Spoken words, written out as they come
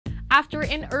After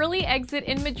an early exit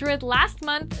in Madrid last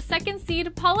month, second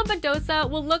seed Paula Badosa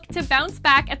will look to bounce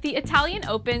back at the Italian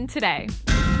Open today.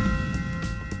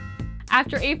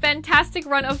 After a fantastic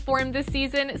run of form this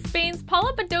season, Spain's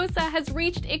Paula Badosa has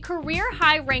reached a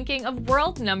career-high ranking of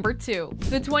world number 2.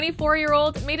 The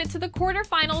 24-year-old made it to the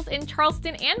quarterfinals in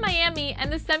Charleston and Miami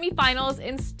and the semifinals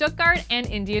in Stuttgart and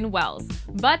Indian Wells.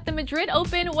 But the Madrid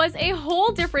Open was a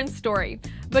whole different story.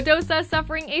 Badosa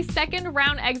suffering a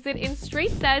second-round exit in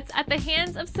straight sets at the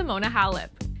hands of Simona Halep.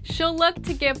 She'll look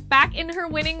to get back in her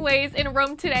winning ways in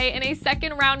Rome today in a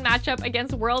second-round matchup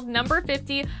against world number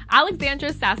 50,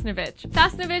 Aliaksandra Sasnovich.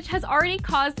 Sasnovich has already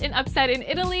caused an upset in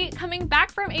Italy, coming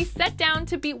back from a set down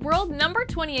to beat world number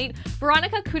 28,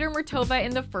 Veronika Kudermetova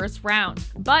in the first round.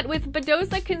 But with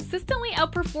Badosa consistently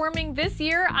outperforming this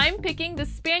year, I'm picking the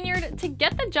Spaniard to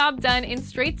get the job done in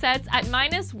straight sets at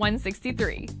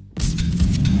 -163.